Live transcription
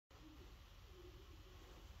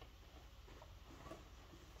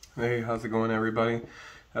Hey, how's it going, everybody?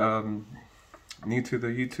 Um, New to the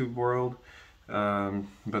YouTube world,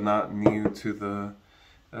 but not new to the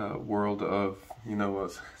world of,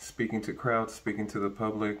 speaking to crowds, speaking to the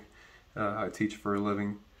public. I teach for a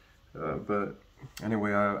living. But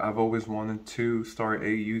anyway, I've always wanted to start a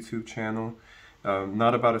YouTube channel.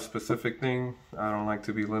 Not about a specific thing. I don't like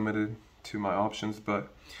to be limited to my options, but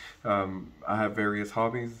I have various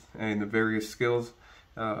hobbies and various skills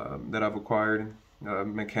that I've acquired.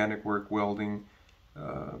 Mechanic work, welding,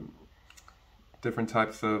 different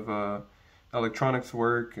types of electronics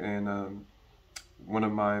work, and one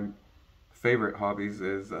of my favorite hobbies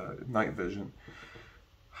is night vision.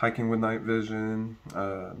 Hiking with night vision,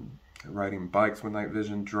 riding bikes with night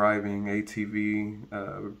vision, driving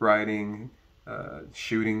ATV, riding,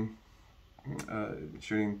 shooting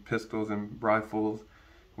pistols and rifles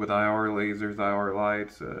with IR lasers, IR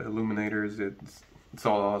lights, illuminators. It's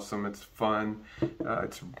all awesome. It's fun.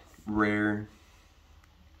 It's rare.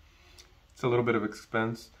 It's a little bit of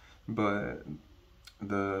expense, but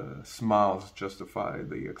the smiles justify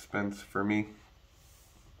the expense for me.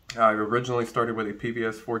 I originally started with a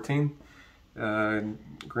PVS 14,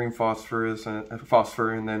 green phosphor,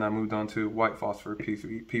 and then I moved on to white phosphor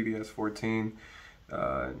PVS 14.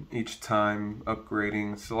 Each time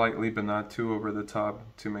upgrading slightly, but not too over the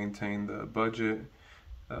top, to maintain the budget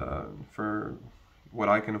for what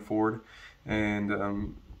I can afford.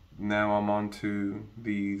 And now I'm on to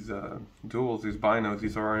these duals, these binos.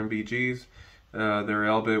 These are RMBGs. They're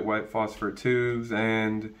Elbit white phosphor tubes,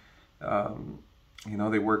 and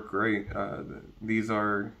they work great. These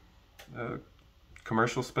are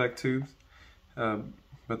commercial spec tubes,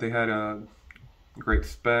 but they had great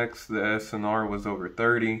specs. The SNR was over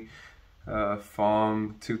 30,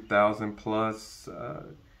 FOM 2000 plus,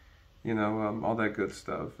 all that good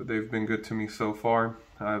stuff. They've been good to me so far.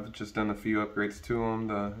 I've just done a few upgrades to them,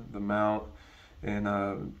 the mount,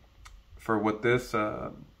 and for what this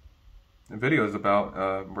video is about,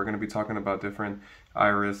 we're going to be talking about different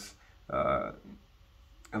iris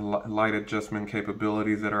light adjustment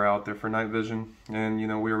capabilities that are out there for night vision. And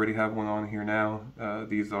we already have one on here now.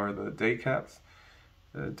 These are the day caps.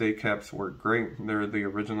 Day caps work great. They're the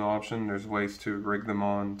original option. There's ways to rig them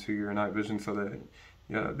on to your night vision so that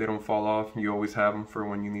they don't fall off. You always have them for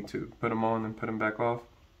when you need to put them on and put them back off.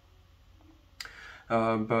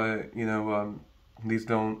 But these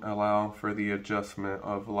don't allow for the adjustment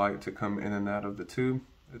of light to come in and out of the tube.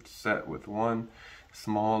 It's set with one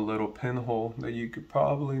small little pinhole that you could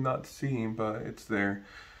probably not see, but it's there.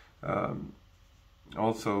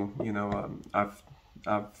 Also, I've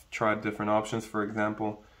tried different options. For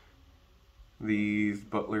example, these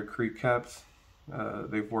Butler Creek caps,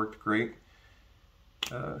 they've worked great.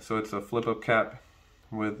 So it's a flip up cap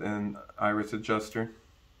with an iris adjuster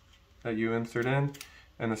that you insert in,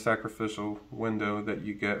 and a sacrificial window that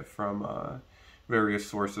you get from various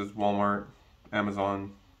sources: Walmart,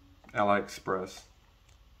 Amazon, AliExpress.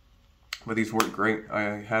 But these work great. I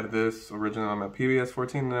had this originally on my PVS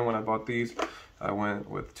 14, and then when I bought these, I went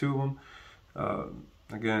with two of them.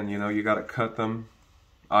 Again, you got to cut them,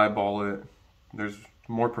 eyeball it. There's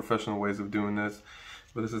more professional ways of doing this,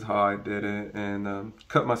 but this is how I did it, and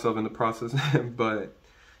cut myself in the process. But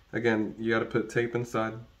again, you got to put tape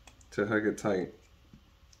inside to hug it tight.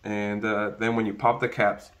 And then when you pop the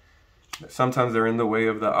caps, sometimes they're in the way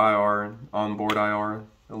of the IR, onboard IR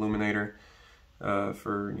illuminator,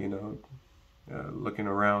 for looking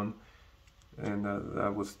around, and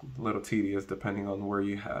that was a little tedious depending on where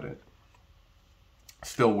you had it.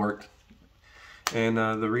 Still worked. And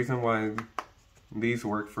the reason why these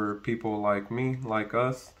work for people like me, like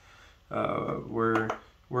us, we're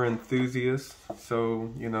enthusiasts,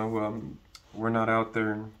 so we're not out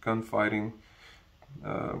there gunfighting.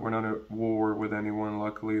 We're not at war with anyone.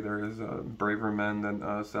 Luckily, there is braver men than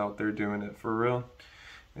us out there doing it for real,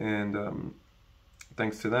 and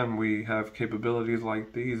thanks to them, we have capabilities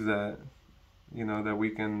like these that that we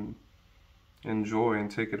can enjoy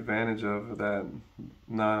and take advantage of. That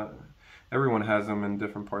not everyone has them in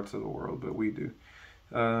different parts of the world, but we do.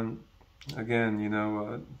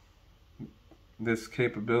 Again, this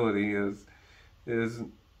capability is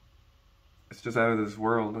it's just out of this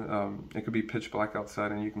world. It could be pitch black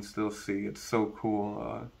outside and you can still see. It's so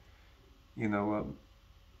cool.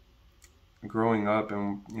 Growing up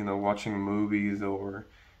and watching movies or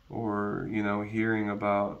hearing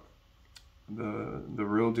about the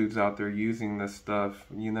real dudes out there using this stuff,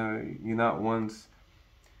 you not once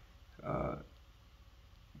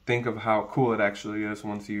think of how cool it actually is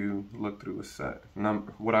once you look through a set. And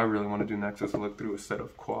what I really want to do next is look through a set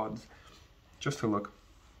of quads, just to look.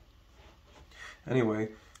 Anyway,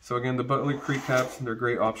 So again, the Butler Creek caps, they're a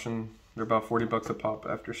great option. They're about 40 bucks a pop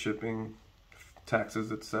after shipping,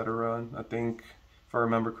 taxes, etc. I think, if I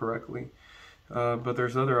remember correctly. But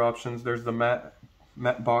there's other options. There's the matte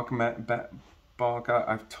Bach.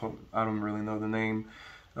 I don't really know the name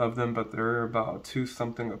of them, but they're about $2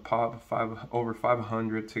 something a pop, over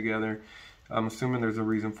 500 together. I'm assuming there's a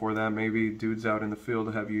reason for that. Maybe dudes out in the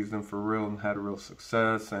field have used them for real and had real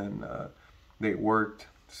success, and they worked.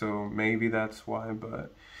 So maybe that's why.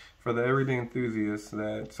 But for the everyday enthusiast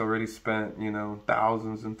that's already spent, you know,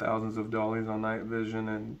 thousands and thousands of dollars on night vision,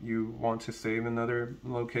 and you want to save in other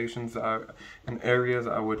locations, in areas,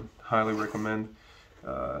 I would highly recommend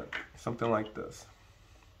something like this.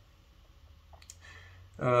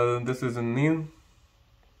 This isn't new.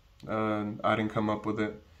 I didn't come up with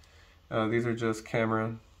it. These are just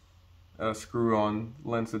camera screw-on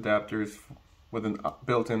lens adapters with a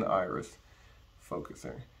built-in iris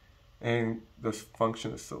focuser. And the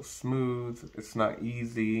function is so smooth. It's not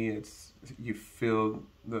easy. You feel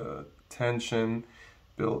the tension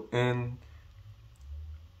built in.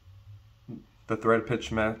 The thread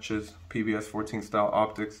pitch matches PVS 14 style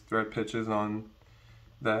optics thread pitches on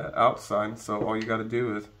the outside. So all you got to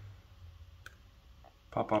do is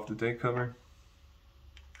pop off the day cover,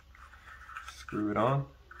 screw it on,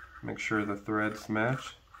 make sure the threads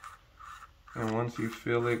match. And once you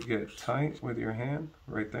feel it get tight with your hand,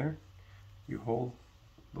 right there, you hold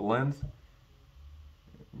the lens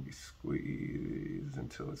and you squeeze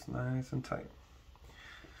until it's nice and tight.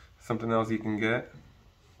 Something else you can get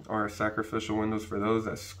are sacrificial windows for those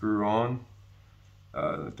that screw on,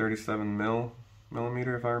 the 37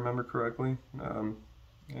 millimeter, if I remember correctly. And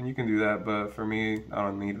you can do that, but for me, I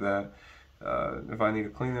don't need that. If I need to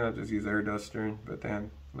clean it, I just use air duster. But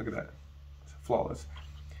then, look at that, it's flawless.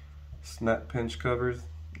 Snap pinch covers.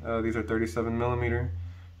 These are 37 millimeter.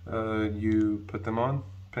 You put them on,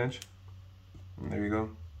 pinch, and there you go.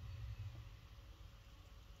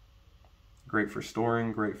 Great for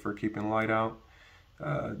storing, great for keeping light out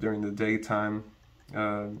during the daytime.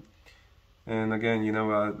 And again, you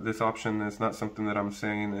know, this option is not something that I'm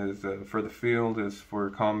saying is for the field, is for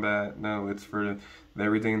combat. No, it's for the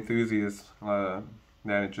everyday enthusiast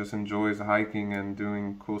that just enjoys hiking and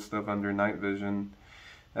doing cool stuff under night vision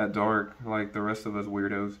at dark, like the rest of us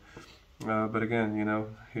weirdos. But again, you know,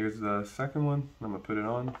 here's the second one. I'm gonna put it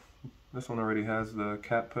on. This one already has the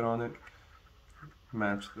cap put on it.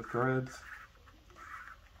 Match the threads.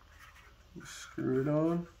 Screw it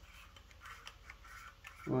on.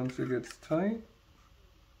 Once it gets tight,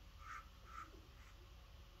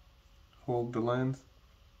 hold the lens,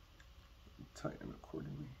 tighten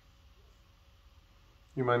accordingly.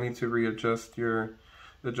 You might need to readjust your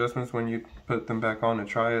adjustments when you put them back on to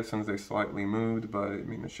try it, since they slightly moved, but I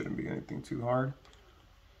mean, it shouldn't be anything too hard.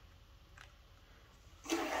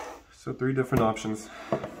 So 3 different options,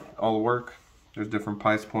 all work. There's different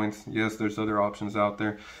price points. Yes, there's other options out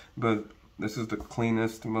there, but this is the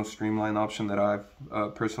cleanest, most streamlined option that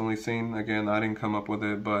I've personally seen. Again, I didn't come up with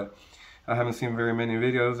it, but I haven't seen very many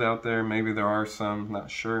videos out there. Maybe there are some, not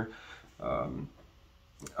sure.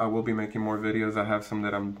 I will be making more videos. I have some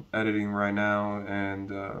that I'm editing right now,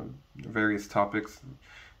 and various topics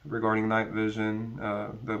regarding night vision.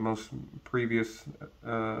 The most previous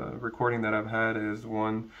recording that I've had is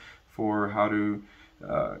one for how to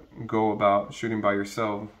go about shooting by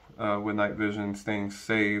yourself with night vision, staying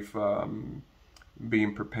safe,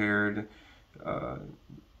 being prepared,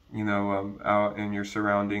 you know, out in your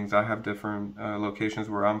surroundings. I have different locations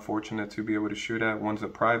where I'm fortunate to be able to shoot at. One's a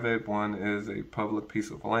private, one is a public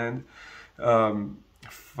piece of land,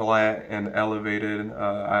 flat and elevated.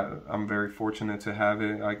 I'm very fortunate to have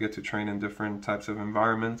it. I get to train in different types of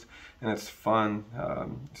environments, and it's fun.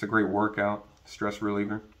 It's a great workout, stress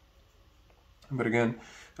reliever. But again,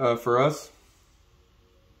 for us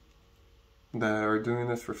that are doing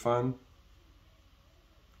this for fun,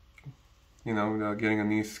 you know, getting a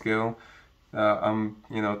new skill. I'm,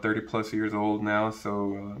 you know, 30 plus years old now,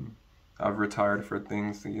 so I've retired for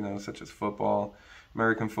things, you know, such as football,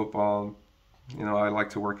 American football. You know, I like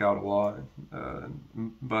to work out a lot,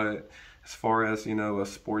 but as far as, you know,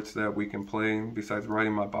 sports that we can play besides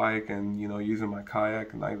riding my bike and, you know, using my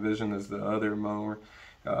kayak, night vision is the other more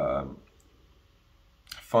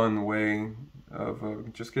fun way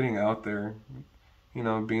of just getting out there, you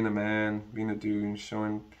know, being a man, being a dude,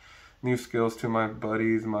 showing new skills to my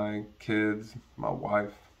buddies, my kids, my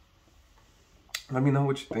wife. Let me know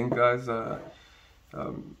what you think, guys.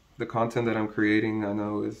 The content that I'm creating, I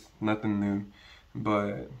know, is nothing new,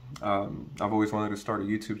 but I've always wanted to start a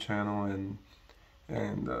YouTube channel and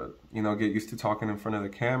you know, get used to talking in front of the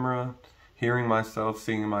camera, hearing myself,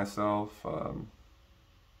 seeing myself.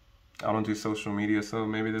 I don't do social media, so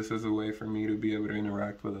maybe this is a way for me to be able to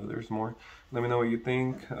interact with others more. Let me know what you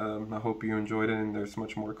think. I hope you enjoyed it, and there's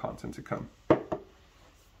much more content to come.